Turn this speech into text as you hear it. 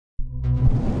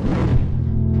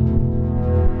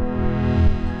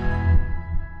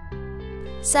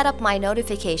Set up my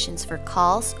notifications for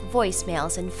calls,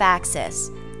 voicemails, and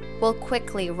faxes. We'll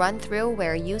quickly run through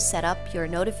where you set up your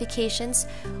notifications,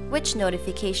 which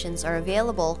notifications are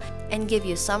available, and give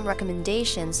you some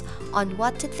recommendations on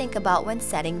what to think about when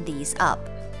setting these up.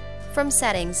 From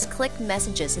Settings, click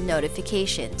Messages and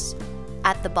Notifications.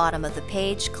 At the bottom of the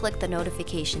page, click the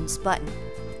Notifications button.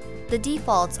 The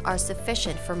defaults are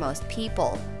sufficient for most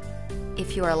people.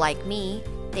 If you are like me,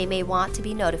 they may want to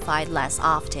be notified less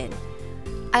often.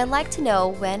 I like to know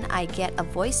when I get a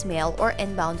voicemail or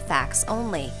inbound fax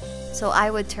only, so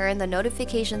I would turn the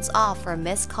notifications off for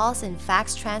missed calls and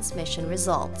fax transmission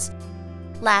results.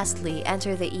 Lastly,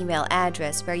 enter the email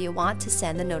address where you want to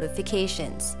send the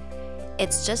notifications.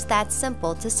 It's just that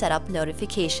simple to set up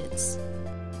notifications.